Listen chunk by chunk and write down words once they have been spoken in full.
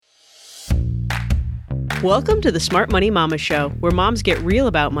Welcome to the Smart Money Mama Show, where moms get real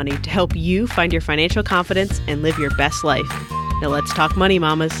about money to help you find your financial confidence and live your best life. Now let's talk money,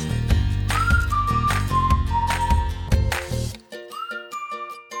 mamas.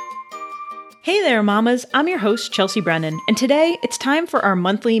 Hey there, mamas. I'm your host, Chelsea Brennan, and today it's time for our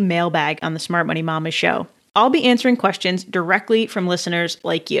monthly mailbag on the Smart Money Mama Show. I'll be answering questions directly from listeners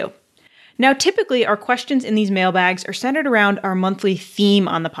like you. Now, typically, our questions in these mailbags are centered around our monthly theme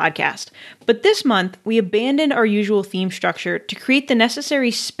on the podcast. But this month, we abandoned our usual theme structure to create the necessary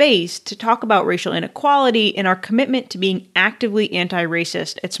space to talk about racial inequality and our commitment to being actively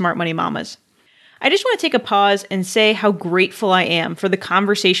anti-racist at Smart Money Mamas. I just want to take a pause and say how grateful I am for the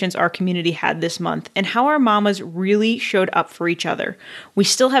conversations our community had this month and how our mamas really showed up for each other. We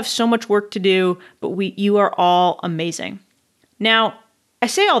still have so much work to do, but you are all amazing. Now, I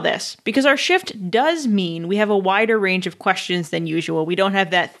say all this because our shift does mean we have a wider range of questions than usual. We don't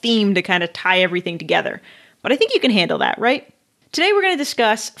have that theme to kind of tie everything together. But I think you can handle that, right? Today we're going to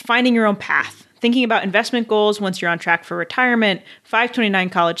discuss finding your own path, thinking about investment goals once you're on track for retirement,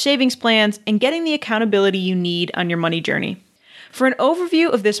 529 college savings plans, and getting the accountability you need on your money journey. For an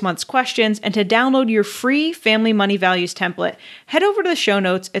overview of this month's questions and to download your free Family Money Values template, head over to the show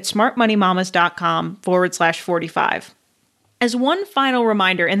notes at smartmoneymamas.com/45. As one final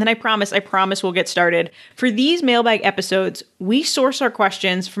reminder, and then I promise we'll get started, for these mailbag episodes, we source our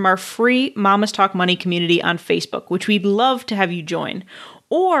questions from our free Mamas Talk Money community on Facebook, which we'd love to have you join,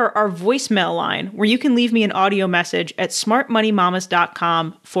 or our voicemail line, where you can leave me an audio message at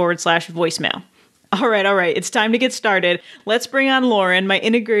smartmoneymamas.com/voicemail. All right, it's time to get started. Let's bring on Lauren, my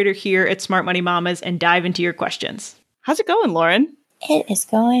integrator here at Smart Money Mamas, and dive into your questions. How's it going, Lauren? It is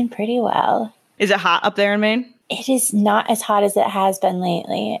going pretty well. Is it hot up there in Maine? It is not as hot as it has been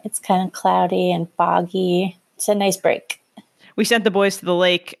lately. It's kind of cloudy and foggy. It's a nice break. We sent the boys to the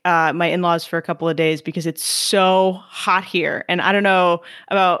lake, my in-laws, for a couple of days because it's so hot here. And I don't know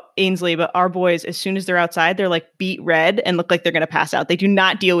about Ainsley, but our boys, as soon as they're outside, they're like beet red and look like they're going to pass out. They do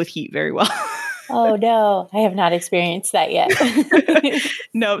not deal with heat very well. Oh, no. I have not experienced that yet.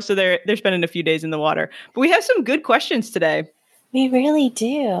 No, so they're spending a few days in the water. But we have some good questions today. We really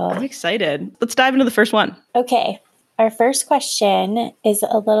do. I'm excited. Let's dive into the first one. Okay. Our first question is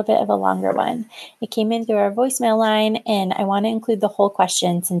a little bit of a longer one. It came in through our voicemail line, and I want to include the whole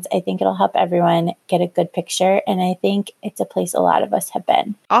question since I think it'll help everyone get a good picture, and I think it's a place a lot of us have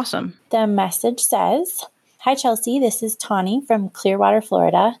been. Awesome. The message says, "Hi, Chelsea. This is Tawny from Clearwater,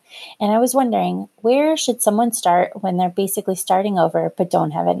 Florida, and I was wondering, where should someone start when they're basically starting over but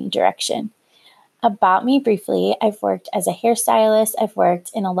don't have any direction? About me briefly, I've worked as a hairstylist, I've worked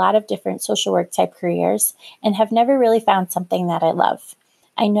in a lot of different social work type careers, and have never really found something that I love.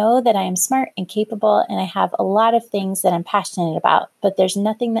 I know that I am smart and capable, and I have a lot of things that I'm passionate about, but there's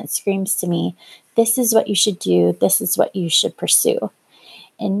nothing that screams to me, this is what you should do, this is what you should pursue.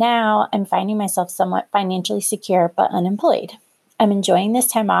 And now I'm finding myself somewhat financially secure but unemployed. I'm enjoying this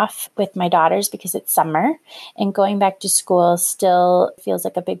time off with my daughters because it's summer, and going back to school still feels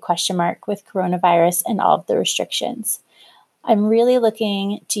like a big question mark with coronavirus and all of the restrictions. I'm really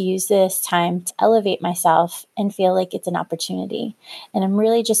looking to use this time to elevate myself and feel like it's an opportunity. And I'm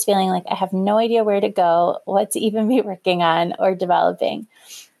really just feeling like I have no idea where to go, what to even be working on or developing.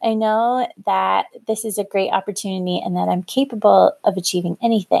 I know that this is a great opportunity and that I'm capable of achieving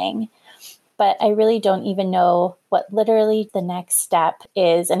anything, but I really don't even know what literally the next step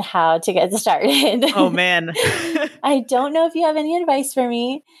is and how to get started." Oh, man. I don't know if you have any advice for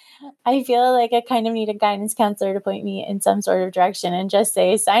me. I feel like I kind of need a guidance counselor to point me in some sort of direction and just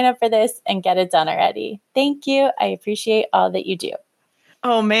say, sign up for this and get it done already. Thank you. I appreciate all that you do.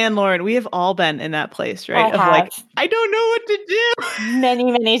 Oh, man, Lauren, we have all been in that place, right? I don't know what to do.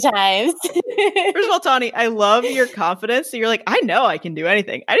 Many, many times. First of all, Tawny, I love your confidence. So you're like, I know I can do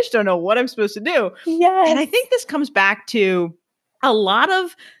anything. I just don't know what I'm supposed to do. Yes. And I think this comes back to a lot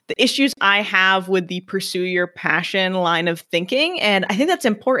of the issues I have with the pursue your passion line of thinking. And I think that's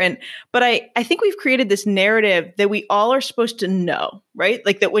important. But I think we've created this narrative that we all are supposed to know, right?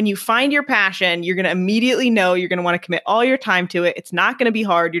 Like that when you find your passion, you're going to immediately know you're going to want to commit all your time to it. It's not going to be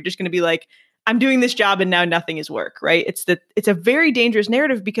hard. You're just going to be like, I'm doing this job and now nothing is work, right? It's a very dangerous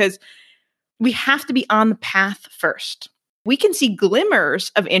narrative because we have to be on the path first. We can see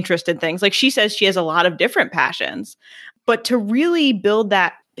glimmers of interest in things. Like she says, she has a lot of different passions. But to really build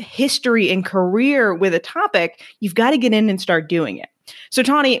that history and career with a topic, you've got to get in and start doing it. So,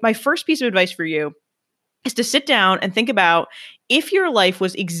 Tawny, my first piece of advice for you is to sit down and think about if your life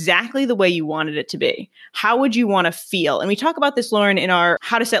was exactly the way you wanted it to be, how would you want to feel? And we talk about this, Lauren, in our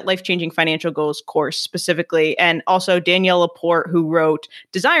How to Set Life-Changing Financial Goals course specifically. And also Danielle Laporte, who wrote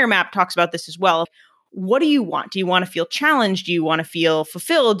Desire Map, talks about this as well. what do you want? Do you want to feel challenged? Do you want to feel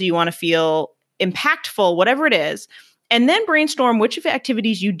fulfilled? Do you want to feel impactful? Whatever it is. And then brainstorm which of the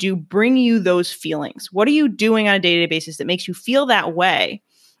activities you do bring you those feelings. What are you doing on a day-to-day basis that makes you feel that way?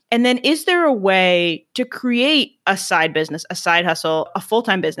 And then is there a way to create a side business, a side hustle, a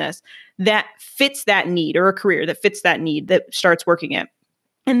full-time business that fits that need, or a career that fits that need, that starts working it?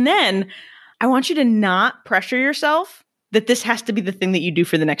 And then I want you to not pressure yourself that this has to be the thing that you do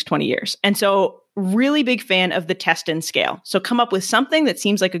for the next 20 years. And so really big fan of the test and scale. So come up with something that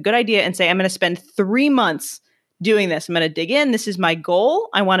seems like a good idea and say, I'm going to spend 3 months doing this. I'm going to dig in. This is my goal.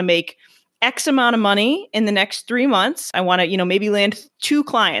 I want to make X amount of money in the next 3 months. I want to, maybe land 2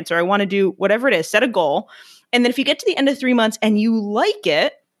 clients, or I want to do whatever it is, set a goal. And then if you get to the end of 3 months and you like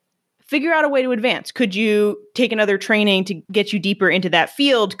it, figure out a way to advance. Could you take another training to get you deeper into that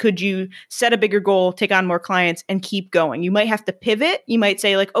field? Could you set a bigger goal, take on more clients, and keep going? You might have to pivot. You might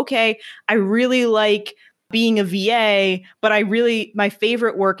say like, okay, I really like being a VA, but my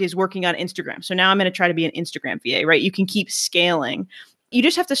favorite work is working on Instagram. So now I'm going to try to be an Instagram VA, right? You can keep scaling. You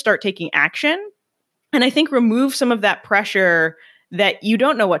just have to start taking action. And I think remove some of that pressure that you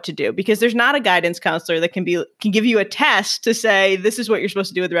don't know what to do, because there's not a guidance counselor that can give you a test to say, this is what you're supposed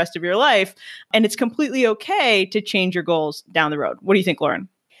to do with the rest of your life. And it's completely okay to change your goals down the road. What do you think, Lauren?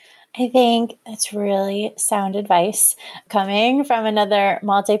 I think that's really sound advice coming from another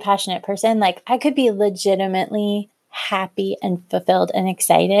multi-passionate person. Like, I could be legitimately happy and fulfilled and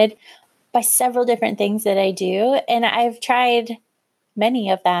excited by several different things that I do. And I've tried many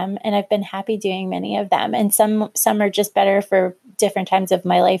of them, and I've been happy doing many of them. And some are just better for different times of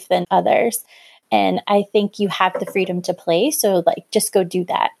my life than others. And I think you have the freedom to play. So just go do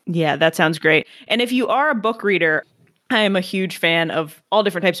that. Yeah, that sounds great. And if you are a book reader, I am a huge fan of all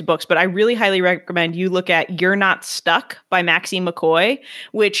different types of books, but I really highly recommend you look at You're Not Stuck by Maxine McCoy,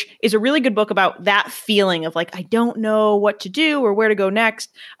 which is a really good book about that feeling of like, I don't know what to do or where to go next.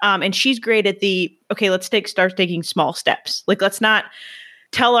 And she's great at let's start taking small steps. Like, let's not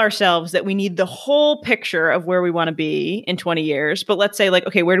tell ourselves that we need the whole picture of where we want to be in 20 years, but let's say like,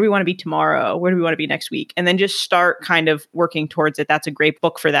 okay, where do we want to be tomorrow? Where do we want to be next week? And then just start kind of working towards it. That's a great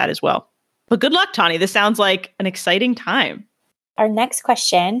book for that as well. But good luck, Tawny. This sounds like an exciting time. Our next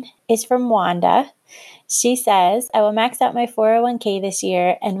question is from Wanda. She says, I will max out my 401k this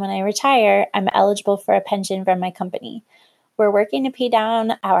year, and when I retire, I'm eligible for a pension from my company. We're working to pay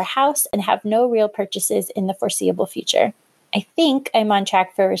down our house and have no real purchases in the foreseeable future. I think I'm on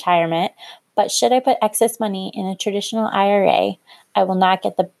track for retirement, but should I put excess money in a traditional IRA? I will not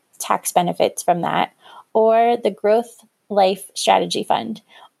get the tax benefits from that, or the Growth Life Strategy Fund.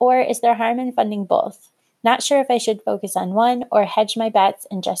 Or is there harm in funding both? Not sure if I should focus on one or hedge my bets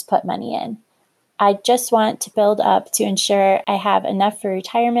and just put money in. I just want to build up to ensure I have enough for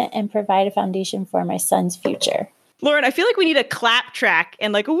retirement and provide a foundation for my son's future. Lauren, I feel like we need a clap track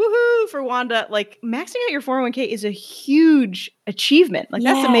and like a woohoo for Wanda. Like, maxing out your 401k is a huge achievement. Like,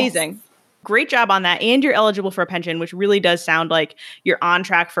 that's amazing. Great job on that. And you're eligible for a pension, which really does sound like you're on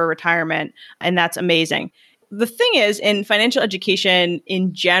track for retirement. And that's amazing. The thing is, in financial education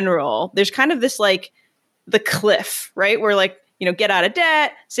in general, there's kind of this like the cliff, right? Where like, get out of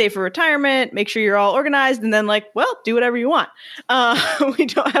debt, save for retirement, make sure you're all organized, and then like, well, do whatever you want. We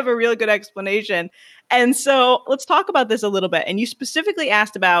don't have a real good explanation. And so let's talk about this a little bit. And you specifically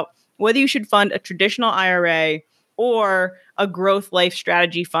asked about whether you should fund a traditional IRA or a Growth Life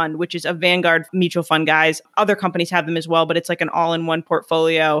Strategy Fund, which is a Vanguard mutual fund, guys. Other companies have them as well, but it's like an all-in-one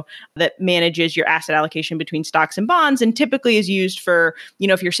portfolio that manages your asset allocation between stocks and bonds, and typically is used for,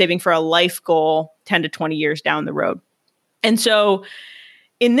 if you're saving for a life goal 10 to 20 years down the road. And so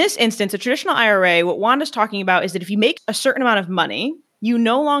in this instance, a traditional IRA, what Wanda's talking about is that if you make a certain amount of money, you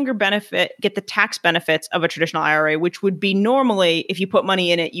no longer get the tax benefits of a traditional IRA, which would be normally, if you put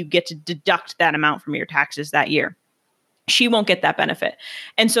money in it, you get to deduct that amount from your taxes that year. She won't get that benefit.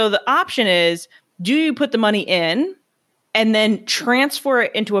 And so the option is, do you put the money in and then transfer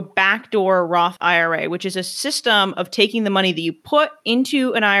it into a backdoor Roth IRA, which is a system of taking the money that you put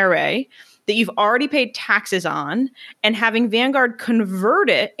into an IRA that you've already paid taxes on and having Vanguard convert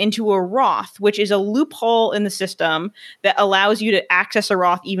it into a Roth, which is a loophole in the system that allows you to access a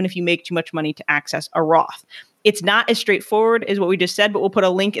Roth even if you make too much money to access a Roth. It's not as straightforward as what we just said, but we'll put a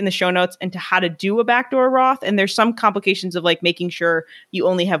link in the show notes into how to do a backdoor Roth. And there's some complications of like making sure you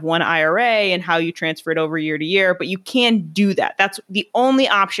only have one IRA and how you transfer it over year to year, but you can do that. That's the only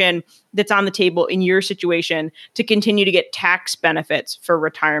option that's on the table in your situation to continue to get tax benefits for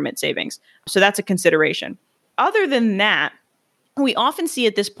retirement savings. So that's a consideration. Other than that, we often see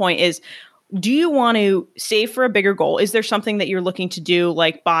at this point is Do you want to save for a bigger goal? Is there something that you're looking to do,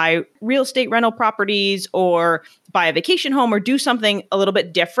 like buy real estate rental properties or buy a vacation home or do something a little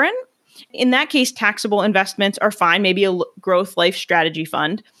bit different? In that case, taxable investments are fine, maybe a growth life strategy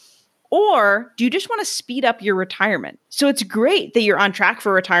fund. Or do you just want to speed up your retirement? So it's great that you're on track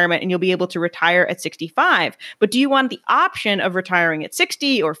for retirement and you'll be able to retire at 65. But do you want the option of retiring at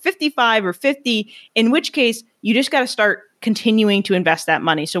 60 or 55 or 50? In which case, you just got to start continuing to invest that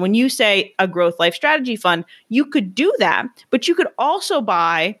money. So when you say a growth life strategy fund, you could do that, but you could also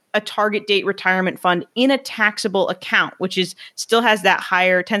buy a target date retirement fund in a taxable account, which is still has that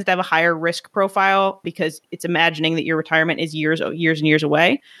tends to have a higher risk profile because it's imagining that your retirement is years and years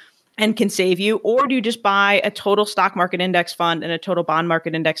away and can save you. Or do you just buy a total stock market index fund and a total bond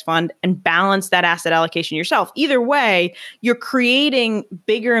market index fund and balance that asset allocation yourself? Either way, you're creating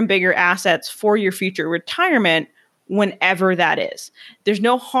bigger and bigger assets for your future retirement whenever that is. There's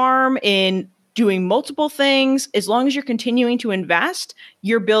no harm in doing multiple things. As long as you're continuing to invest,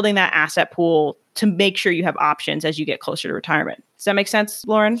 you're building that asset pool to make sure you have options as you get closer to retirement. Does that make sense,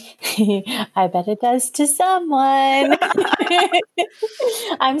 Lauren? I bet it does to someone.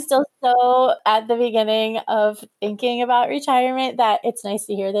 I'm still so at the beginning of thinking about retirement that it's nice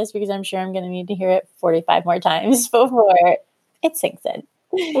to hear this because I'm sure I'm going to need to hear it 45 more times before it sinks in.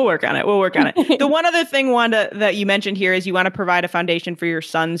 We'll work on it. The one other thing, Wanda, that you mentioned here is you want to provide a foundation for your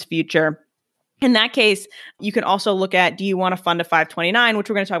son's future. In that case, you can also look at, do you want to fund a 529, which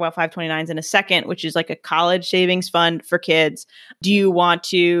we're going to talk about 529s in a second, which is like a college savings fund for kids. Do you want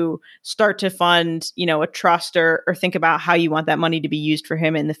to start to fund, a trust or think about how you want that money to be used for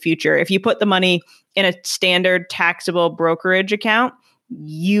him in the future? If you put the money in a standard taxable brokerage account,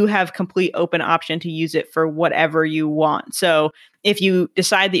 you have complete open option to use it for whatever you want. So if you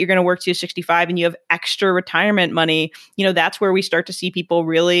decide that you're going to work to 65 and you have extra retirement money, that's where we start to see people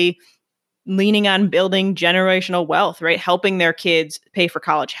really leaning on building generational wealth, right? Helping their kids pay for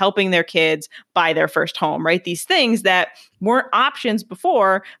college, helping their kids buy their first home, right? These things that weren't options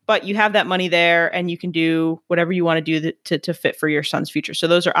before, but you have that money there and you can do whatever you want to do to fit for your son's future. So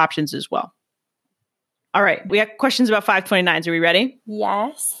those are options as well. All right. We have questions about 529s. Are we ready?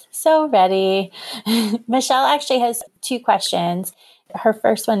 Yes. So ready. Michelle actually has 2 questions. Her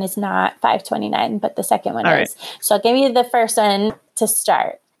first one is not 529, but the second one is. Right. So I'll give you the first one to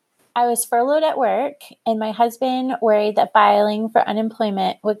start. I was furloughed at work and my husband worried that filing for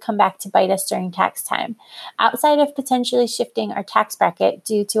unemployment would come back to bite us during tax time. Outside of potentially shifting our tax bracket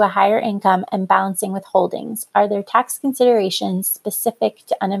due to a higher income and balancing withholdings, are there tax considerations specific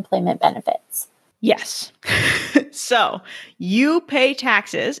to unemployment benefits? Yes. So you pay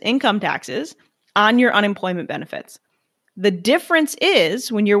taxes, income taxes, on your unemployment benefits. The difference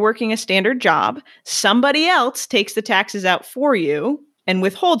is when you're working a standard job, somebody else takes the taxes out for you and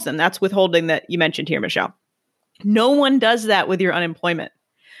withholds them. That's withholding that you mentioned here, Michelle. No one does that with your unemployment.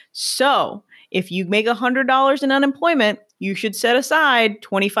 So if you make $100 in unemployment, you should set aside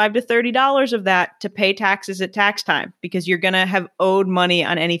 $25 to $30 of that to pay taxes at tax time because you're going to have owed money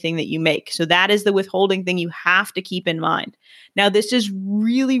on anything that you make. So that is the withholding thing you have to keep in mind. Now, this is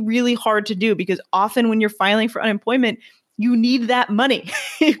really, really hard to do because often when you're filing for unemployment, you need that money.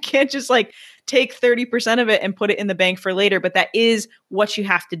 You can't just take 30% of it and put it in the bank for later, but that is what you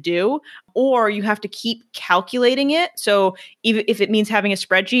have to do, or you have to keep calculating it. So even if it means having a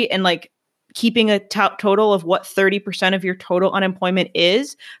spreadsheet and keeping a total of what 30% of your total unemployment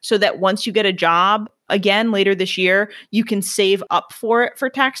is, so that once you get a job again later this year, you can save up for it for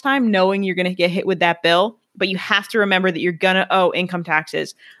tax time, knowing you're going to get hit with that bill. But you have to remember that you're going to owe income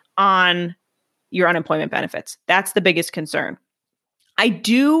taxes on your unemployment benefits. That's the biggest concern. I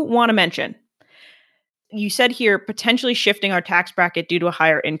do want to mention, you said here, potentially shifting our tax bracket due to a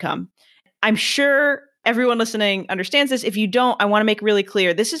higher income. I'm sure everyone listening understands this. If you don't, I want to make really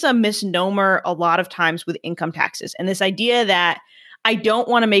clear, this is a misnomer a lot of times with income taxes. And this idea that I don't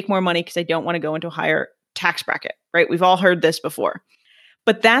want to make more money because I don't want to go into a higher tax bracket, right? We've all heard this before.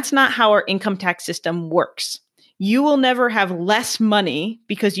 But that's not how our income tax system works. You will never have less money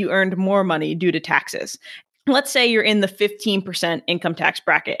because you earned more money due to taxes. Let's say you're in the 15% income tax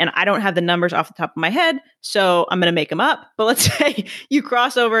bracket, and I don't have the numbers off the top of my head, so I'm going to make them up. But let's say you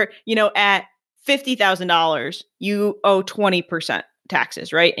cross over, at $50,000, you owe 20%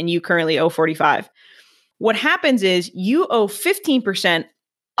 taxes, right? And you currently owe 45. What happens is you owe 15%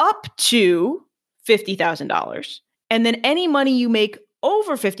 up to $50,000. And then any money you make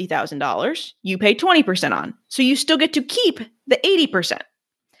over $50,000, you pay 20% on. So you still get to keep the 80%.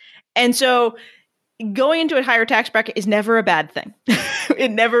 And so going into a higher tax bracket is never a bad thing.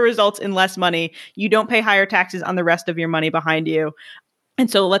 It never results in less money. You don't pay higher taxes on the rest of your money behind you. And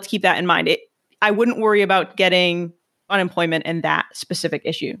so let's keep that in mind. I wouldn't worry about getting unemployment and that specific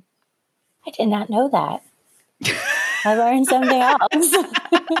issue. I did not know that. I learned something else.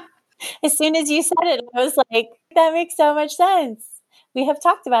 As soon as you said it, I was like, that makes so much sense. We have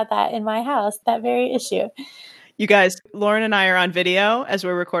talked about that in my house, that very issue. You guys, Lauren and I are on video as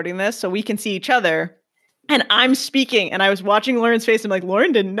we're recording this, so we can see each other. And I'm speaking, and I was watching Lauren's face. I'm like,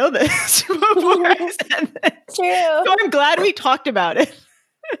 Lauren didn't know this before I said this. True. So I'm glad we talked about it.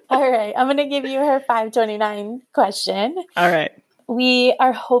 All right. I'm going to give you her 529 question. All right. We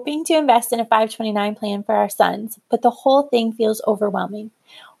are hoping to invest in a 529 plan for our sons, but the whole thing feels overwhelming.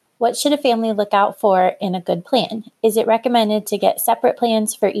 What should a family look out for in a good plan? Is it recommended to get separate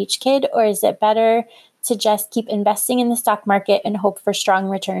plans for each kid, or is it better to just keep investing in the stock market and hope for strong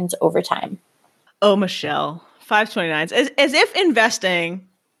returns over time? Oh, Michelle, 529s. As if investing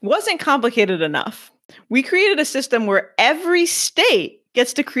wasn't complicated enough. We created a system where every state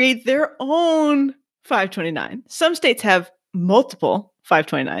gets to create their own 529. Some states have multiple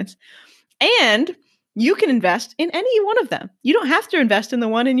 529s. And you can invest in any one of them. You don't have to invest in the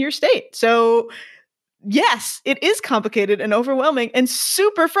one in your state. So yes, it is complicated and overwhelming and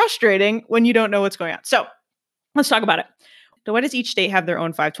super frustrating when you don't know what's going on. So let's talk about it. So why does each state have their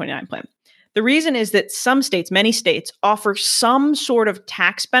own 529 plan? The reason is that some states, many states, offer some sort of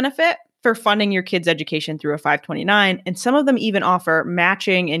tax benefit for funding your kids' education through a 529. And some of them even offer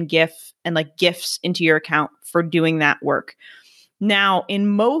matching and gifts into your account for doing that work. Now, in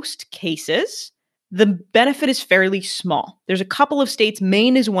most cases, the benefit is fairly small. There's a couple of states,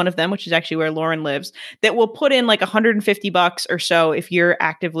 Maine is one of them, which is actually where Lauren lives, that will put in like $150 or so if you're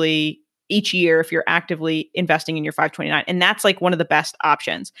actively investing in your 529. And that's like one of the best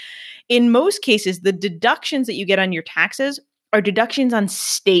options. In most cases, the deductions that you get on your taxes are deductions on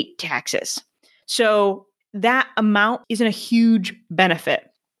state taxes. So that amount isn't a huge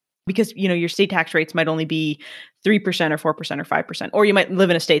benefit because, your state tax rates might only be 3% or 4% or 5%, or you might live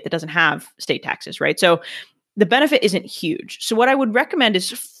in a state that doesn't have state taxes, right? So the benefit isn't huge. So what I would recommend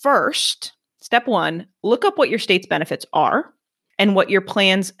is first, step one, look up what your state's benefits are and what your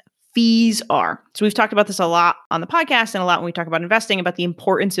plan's fees are. So we've talked about this a lot on the podcast and a lot when we talk about investing, about the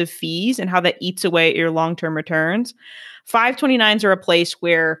importance of fees and how that eats away at your long-term returns. 529s are a place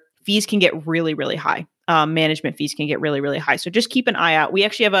where fees can get really, really high. Management fees can get really, really high. So just keep an eye out. We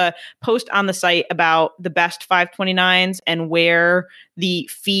actually have a post on the site about the best 529s and where the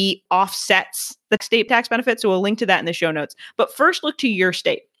fee offsets the state tax benefit. So we'll link to that in the show notes. But first look to your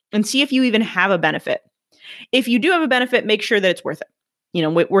state and see if you even have a benefit. If you do have a benefit, make sure that it's worth it,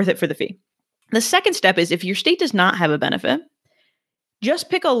 worth it for the fee. The second step is if your state does not have a benefit, just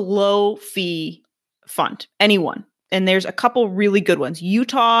pick a low fee fund, anyone. And there's a couple really good ones.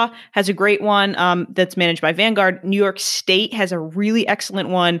 Utah has a great one that's managed by Vanguard. New York State has a really excellent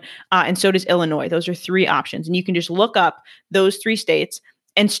one, and so does Illinois. Those are three options. And you can just look up those three states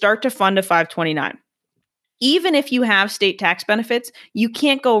and start to fund a 529. Even if you have state tax benefits, you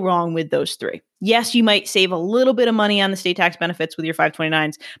can't go wrong with those three. Yes, you might save a little bit of money on the state tax benefits with your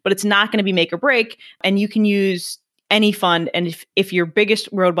 529s, but it's not going to be make or break. And you can use any fund. And if your biggest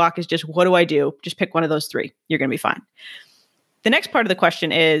roadblock is just, what do I do? Just pick one of those three. You're going to be fine. The next part of the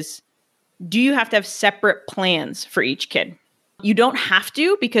question is, do you have to have separate plans for each kid? You don't have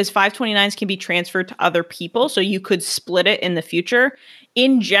to, because 529s can be transferred to other people. So you could split it in the future.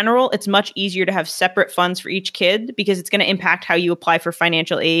 In general, it's much easier to have separate funds for each kid because it's going to impact how you apply for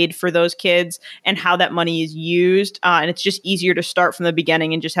financial aid for those kids and how that money is used. And it's just easier to start from the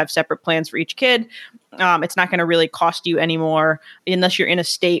beginning and just have separate plans for each kid. It's not going to really cost you anymore unless you're in a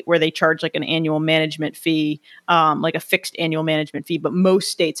state where they charge like an annual management fee, like a fixed annual management fee. But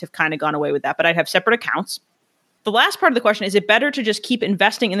most states have kind of gone away with that. But I'd have separate accounts. The last part of the question is it better to just keep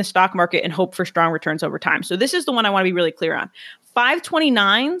investing in the stock market and hope for strong returns over time? So this is the one I want to be really clear on.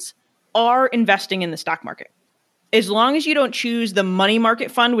 529s are investing in the stock market. As long as you don't choose the money market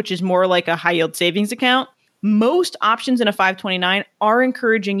fund, which is more like a high yield savings account, most options in a 529 are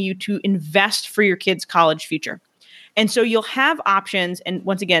encouraging you to invest for your kids' college future. And so you'll have options. And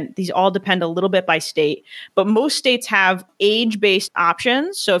once again, these all depend a little bit by state, but most states have age-based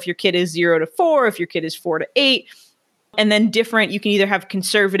options. So if your kid is 0 to 4, if your kid is 4 to 8, and then different, you can either have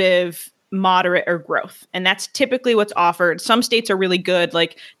conservative, moderate, or growth. And that's typically what's offered. Some states are really good,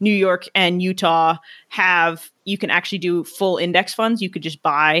 like New York and Utah you can actually do full index funds. You could just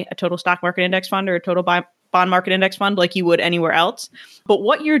buy a total stock market index fund or a total bond market index fund like you would anywhere else. But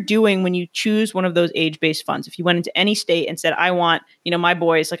what you're doing when you choose one of those age-based funds, if you went into any state and said, I want, my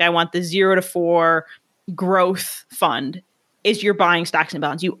boys, like I want the 0 to 4 growth fund, is you're buying stocks and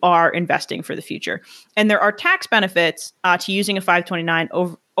bonds. You are investing for the future. And there are tax benefits to using a 529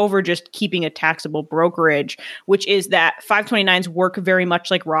 over just keeping a taxable brokerage, which is that 529s work very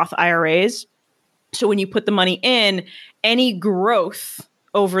much like Roth IRAs. So when you put the money in, any growth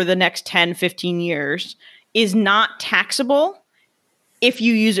over the next 10, 15 years is not taxable if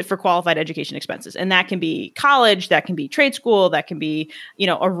you use it for qualified education expenses. And that can be college, that can be trade school, that can be,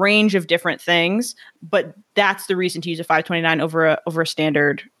 a range of different things. But that's the reason to use a 529 over a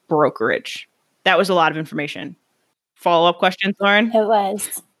standard brokerage. That was a lot of information. Follow-up questions, Lauren? It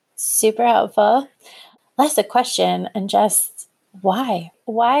was super helpful. Less a question and just why?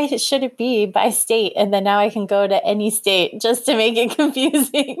 Why should it be by state? And then now I can go to any state just to make it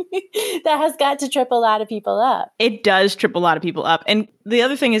confusing. That has got to trip a lot of people up. It does trip a lot of people up. And the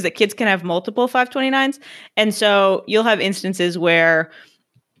other thing is that kids can have multiple 529s. And so you'll have instances where,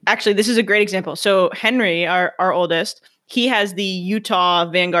 actually, this is a great example. So Henry, our oldest, he has the Utah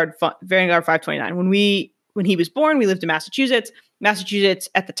Vanguard 529. When he was born, we lived in Massachusetts. Massachusetts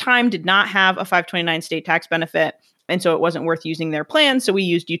at the time did not have a 529 state tax benefit. And so it wasn't worth using their plan. So we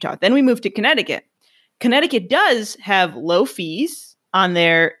used Utah. Then we moved to Connecticut. Connecticut does have low fees on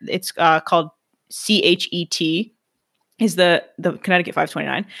their, it's called CHET, is the Connecticut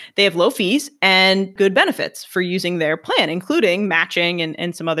 529. They have low fees and good benefits for using their plan, including matching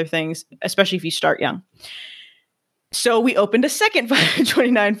and some other things, especially if you start young. So we opened a second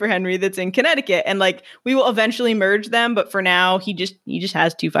 529 for Henry that's in Connecticut, and we will eventually merge them. But for now, he just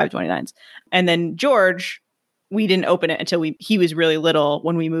has two 529s. And then George, we didn't open it until he was really little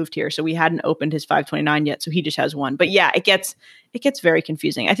when we moved here. So we hadn't opened his 529 yet. So he just has one. But yeah, it gets very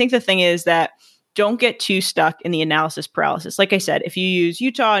confusing. I think the thing is that don't get too stuck in the analysis paralysis. Like I said, if you use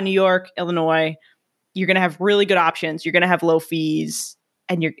Utah, New York, Illinois, you're going to have really good options. You're going to have low fees,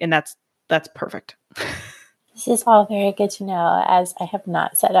 and that's perfect. This is all very good to know, as I have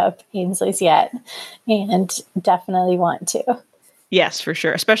not set up Ainsley's yet and definitely want to. Yes, for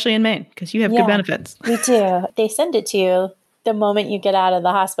sure. Especially in Maine, because you have good benefits. We do. They send it to you the moment you get out of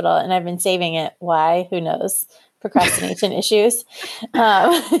the hospital, and I've been saving it. Why? Who knows? Procrastination issues.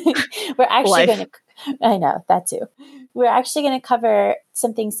 We're actually going to, I know, that too. We're actually going to cover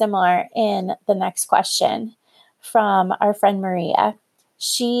something similar in the next question from our friend Maria.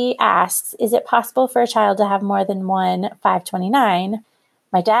 She asks, is it possible for a child to have more than one 529?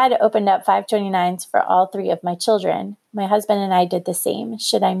 My dad opened up 529s for all three of my children. My husband and I did the same.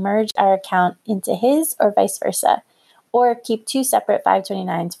 Should I merge our account into his or vice versa? Or keep two separate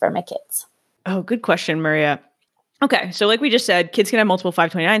 529s for my kids? Oh, good question, Maria. Okay, so like we just said, kids can have multiple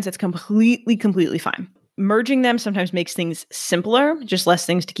 529s. That's completely fine. Merging them sometimes makes things simpler, just less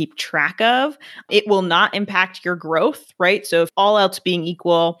things to keep track of. It will not impact your growth, right? So if all else being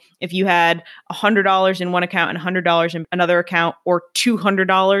equal, if you had $100 in one account and $100 in another account, or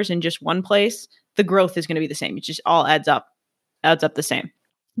 $200 in just one place, the growth is going to be the same. It just all adds up the same.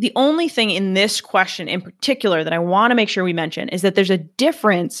 The only thing in this question in particular that I want to make sure we mention is that there's a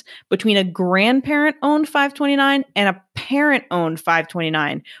difference between a grandparent-owned 529 and a parent-owned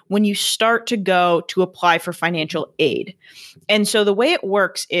 529 when you start to go to apply for financial aid. And so the way it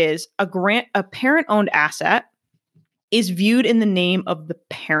works is a parent-owned asset is viewed in the name of the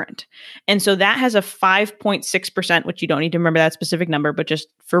parent. And so that has a 5.6%, which you don't need to remember that specific number, but just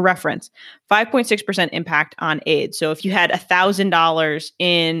for reference, 5.6% impact on aid. So if you had $1,000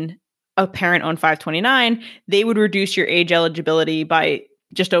 in a parent-owned 529, they would reduce your age eligibility by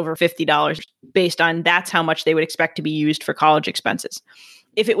just over $50 based on that's how much they would expect to be used for college expenses.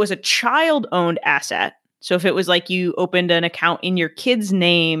 If it was a child-owned asset, so if it was like you opened an account in your kid's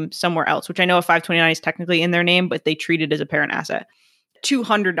name somewhere else, which I know a 529 is technically in their name, but they treat it as a parent asset,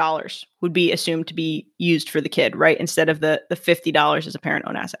 $200 would be assumed to be used for the kid, right? Instead of the $50 as a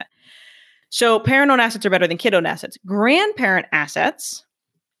parent-owned asset. So parent-owned assets are better than kid-owned assets. Grandparent assets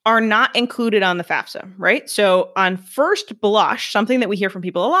are not included on the FAFSA, right? So on first blush, something that we hear from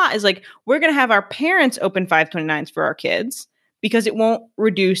people a lot is like, we're going to have our parents open 529s for our kids because it won't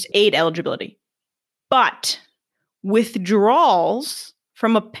reduce aid eligibility. But withdrawals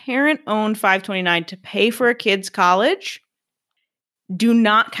from a parent-owned 529 to pay for a kid's college do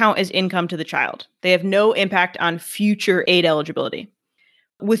not count as income to the child. They have no impact on future aid eligibility.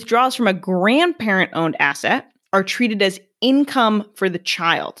 Withdrawals from a grandparent-owned asset are treated as income for the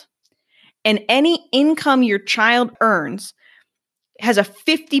child. And any income your child earns has a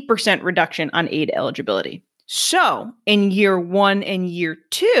 50% reduction on aid eligibility. So in year 1 and year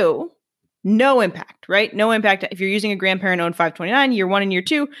 2, no impact, right? No impact. If you're using a grandparent-owned 529, year 1 and year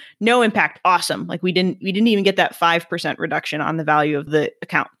 2, no impact. Awesome. Like we didn't even get that 5% reduction on the value of the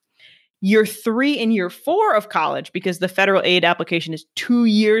account. Year 3 and year 4 of college, because the federal aid application is 2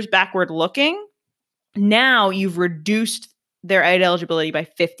 years backward looking, now you've reduced their aid eligibility by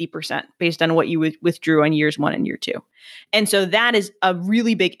 50% based on what you withdrew on years 1 and year 2. And so that is a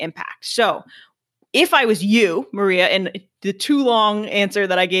really big impact. So if I was you, Maria, and the too long answer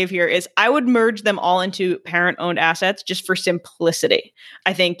that I gave here is I would merge them all into parent-owned assets just for simplicity.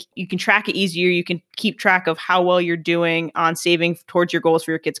 I think you can track it easier. You can keep track of how well you're doing on saving towards your goals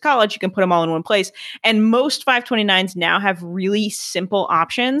for your kids' college. You can put them all in one place. And most 529s now have really simple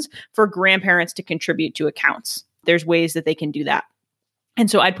options for grandparents to contribute to accounts. There's ways that they can do that.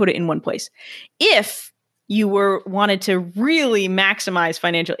 And so I'd put it in one place. If you wanted to really maximize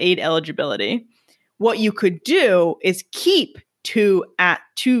financial aid eligibility, what you could do is keep two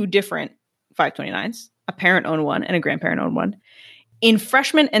different 529s, a parent-owned one and a grandparent-owned one. In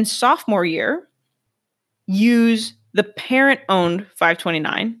freshman and sophomore year, use the parent-owned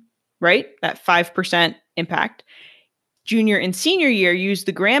 529, right? That 5% impact. Junior and senior year, use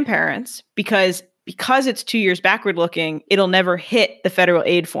the grandparents because it's 2 years backward looking, it'll never hit the federal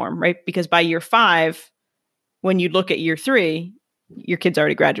aid form, right? Because by year 5, when you look at year 3, your kid's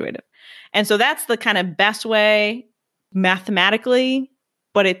already graduated. And so that's the kind of best way mathematically,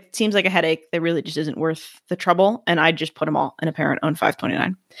 but it seems like a headache that really just isn't worth the trouble. And I just put them all in a parent-owned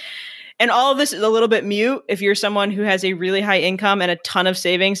 529. And all of this is a little bit mute if you're someone who has a really high income and a ton of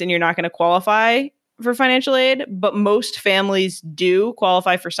savings and you're not going to qualify for financial aid. But most families do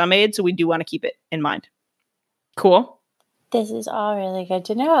qualify for some aid, so we do want to keep it in mind. Cool. This is all really good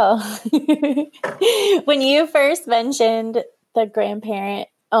to know. When you first mentioned the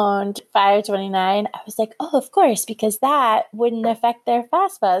grandparent-owned 529, I was like, oh, of course, because that wouldn't affect their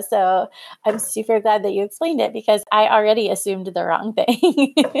FAFSA. So I'm super glad that you explained it because I already assumed the wrong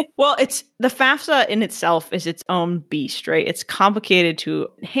thing. Well, it's the FAFSA in itself is its own beast, right? It's complicated to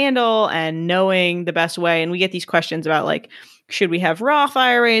handle and knowing the best way. And we get these questions about like, should we have Roth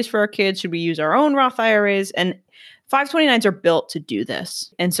IRAs for our kids? Should we use our own Roth IRAs? And 529s are built to do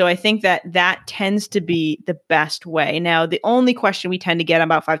this. And so I think that tends to be the best way. Now, the only question we tend to get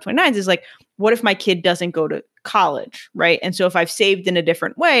about 529s is like, what if my kid doesn't go to college, right? And so if I've saved in a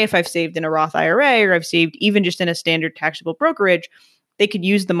different way, if I've saved in a Roth IRA or I've saved even just in a standard taxable brokerage, they could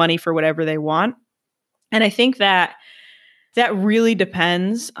use the money for whatever they want. And I think that really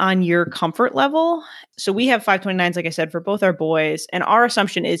depends on your comfort level. So we have 529s, like I said, for both our boys. And our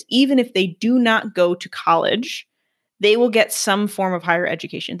assumption is even if they do not go to college, they will get some form of higher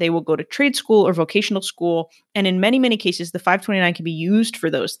education. They will go to trade school or vocational school. And in many, many cases, the 529 can be used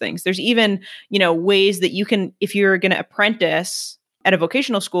for those things. There's even, ways that you can, if you're going to apprentice at a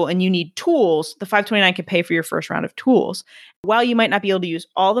vocational school and you need tools, the 529 can pay for your first round of tools. While you might not be able to use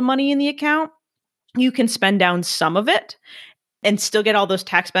all the money in the account, you can spend down some of it and still get all those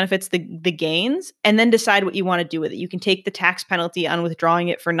tax benefits, the gains, and then decide what you want to do with it. You can take the tax penalty on withdrawing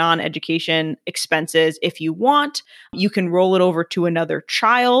it for non-education expenses if you want. You can roll it over to another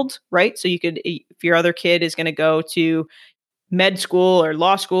child, right? So you could, if your other kid is going to go to med school or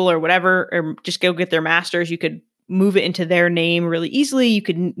law school or whatever, or just go get their master's, you could move it into their name really easily. You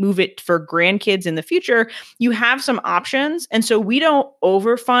could move it for grandkids in the future. You have some options. And so we don't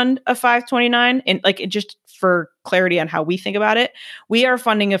overfund a 529. And just for clarity on how we think about it, we are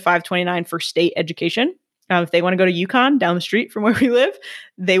funding a 529 for state education. If they want to go to UConn down the street from where we live,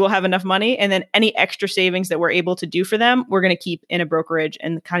 they will have enough money. And then any extra savings that we're able to do for them, we're going to keep in a brokerage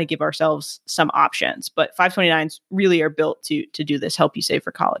and kind of give ourselves some options. But 529s really are built to do this, help you save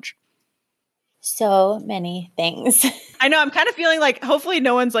for college. So many things. I know. I'm kind of feeling like hopefully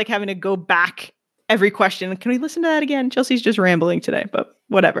no one's like having to go back every question. Can we listen to that again? Chelsea's just rambling today, but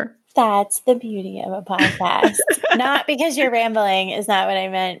whatever. That's the beauty of a podcast. Not because you're rambling is not what I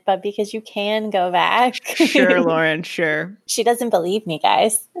meant, but because you can go back. Sure, Lauren, sure. She doesn't believe me,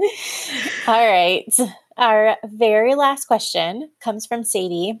 guys. All right. Our very last question comes from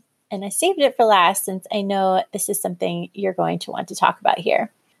Sadie, and I saved it for last since I know this is something you're going to want to talk about here.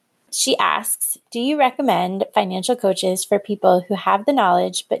 She asks, do you recommend financial coaches for people who have the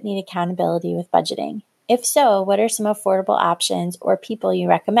knowledge but need accountability with budgeting? If so, what are some affordable options or people you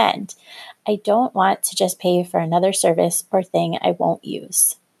recommend? I don't want to just pay for another service or thing I won't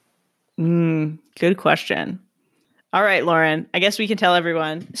use. Good question. All right, Lauren, I guess we can tell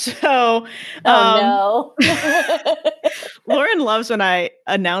everyone. So, no. Lauren loves when I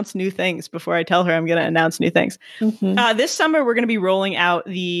announce new things before I tell her I'm going to announce new things. This summer, we're going to be rolling out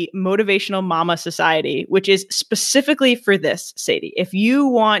the Motivational Mama Society, which is specifically for this, Sadie. If you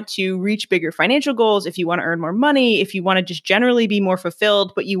want to reach bigger financial goals, if you want to earn more money, if you want to just generally be more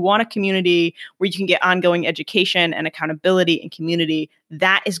fulfilled, but you want a community where you can get ongoing education and accountability and community,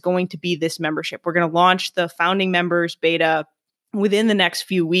 that is going to be this membership. We're going to launch the founding members beta within the next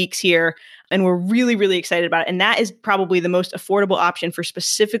few weeks here. And we're really, really excited about it. And that is probably the most affordable option for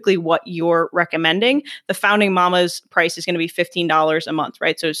specifically what you're recommending. The Founding Mama's price is going to be $15 a month,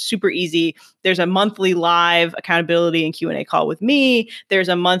 right? So it's super easy. There's a monthly live accountability and Q&A call with me. There's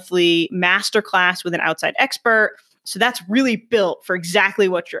a monthly masterclass with an outside expert. So that's really built for exactly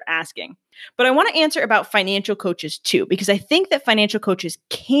what you're asking. But I want to answer about financial coaches too, because I think that financial coaches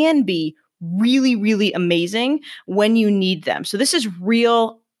can be really, really amazing when you need them. So this is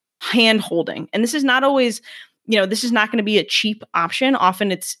real hand holding. And this is not always, this is not going to be a cheap option.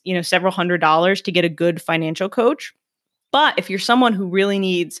 Often it's, several $100s to get a good financial coach. But if you're someone who really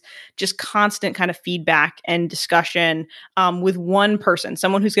needs just constant kind of feedback and discussion with one person,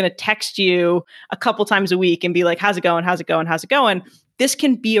 someone who's going to text you a couple times a week and be like, how's it going? How's it going? How's it going? This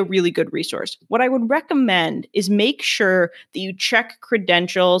can be a really good resource. What I would recommend is make sure that you check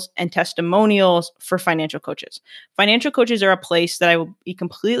credentials and testimonials for financial coaches. Financial coaches are a place that I will be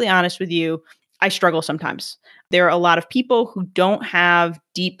completely honest with you, I struggle sometimes. There are a lot of people who don't have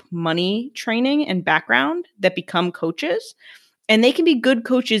deep money training and background that become coaches. And they can be good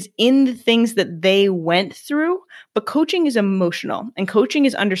coaches in the things that they went through, but coaching is emotional, and coaching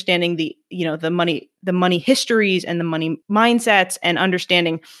is understanding the money histories and the money mindsets, and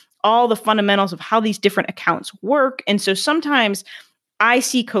understanding all the fundamentals of how these different accounts work. And so sometimes I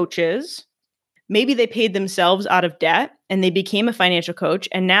see coaches, maybe they paid themselves out of debt and they became a financial coach,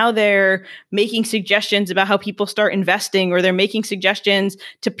 and now they're making suggestions about how people start investing, or they're making suggestions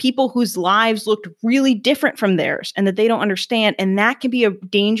to people whose lives looked really different from theirs and that they don't understand. And that can be a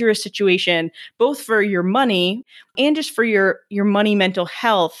dangerous situation, both for your money and just for your money mental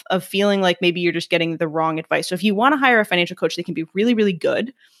health, of feeling like maybe you're just getting the wrong advice. So if you want to hire a financial coach, they can be really, really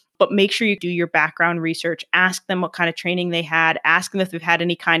good. But make sure you do your background research. Ask them what kind of training they had. Ask them if they've had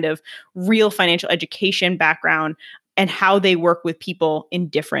any kind of real financial education background, and how they work with people in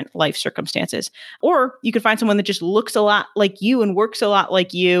different life circumstances. Or you could find someone that just looks a lot like you and works a lot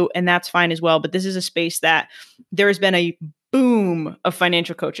like you, and that's fine as well. But this is a space that there has been a boom of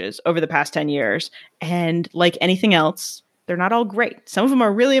financial coaches over the past 10 years. And like anything else, they're not all great. Some of them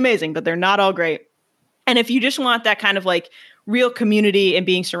are really amazing, but they're not all great. And if you just want that kind of like real community and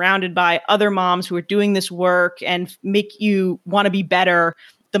being surrounded by other moms who are doing this work and make you want to be better,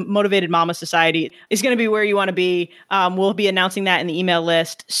 the Motivated Mama Society is going to be where you want to be. We'll be announcing that in the email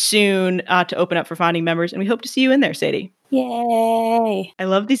list soon to open up for founding members. And we hope to see you in there, Sadie. Yay. I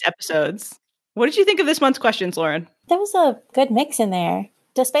love these episodes. What did you think of this month's questions, Lauren? That was a good mix in there.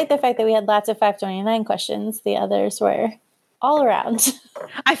 Despite the fact that we had lots of 529 questions, the others were all around.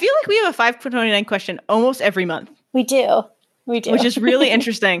 I feel like we have a 529 question almost every month. We do. Which is really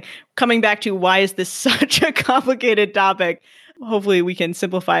interesting. Coming back to why is this such a complicated topic? Hopefully we can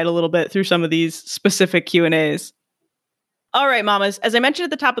simplify it a little bit through some of these specific Q&As. All right, mamas, as I mentioned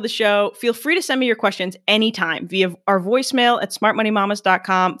at the top of the show, feel free to send me your questions anytime via our voicemail at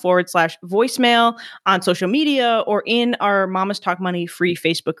smartmoneymamas.com/voicemail, on social media, or in our Mamas Talk Money free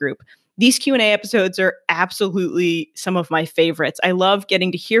Facebook group. These Q&A episodes are absolutely some of my favorites. I love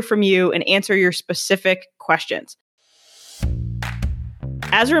getting to hear from you and answer your specific questions.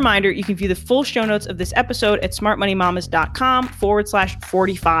 As a reminder, you can view the full show notes of this episode at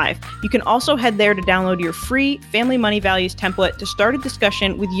smartmoneymamas.com/45. You can also head there to download your free Family Money Values template to start a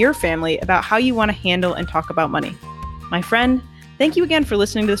discussion with your family about how you want to handle and talk about money. My friend, thank you again for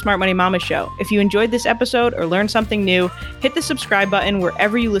listening to the Smart Money Mama Show. If you enjoyed this episode or learned something new, hit the subscribe button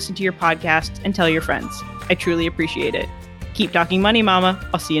wherever you listen to your podcasts and tell your friends. I truly appreciate it. Keep talking money, Mama.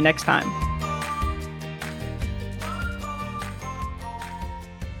 I'll see you next time.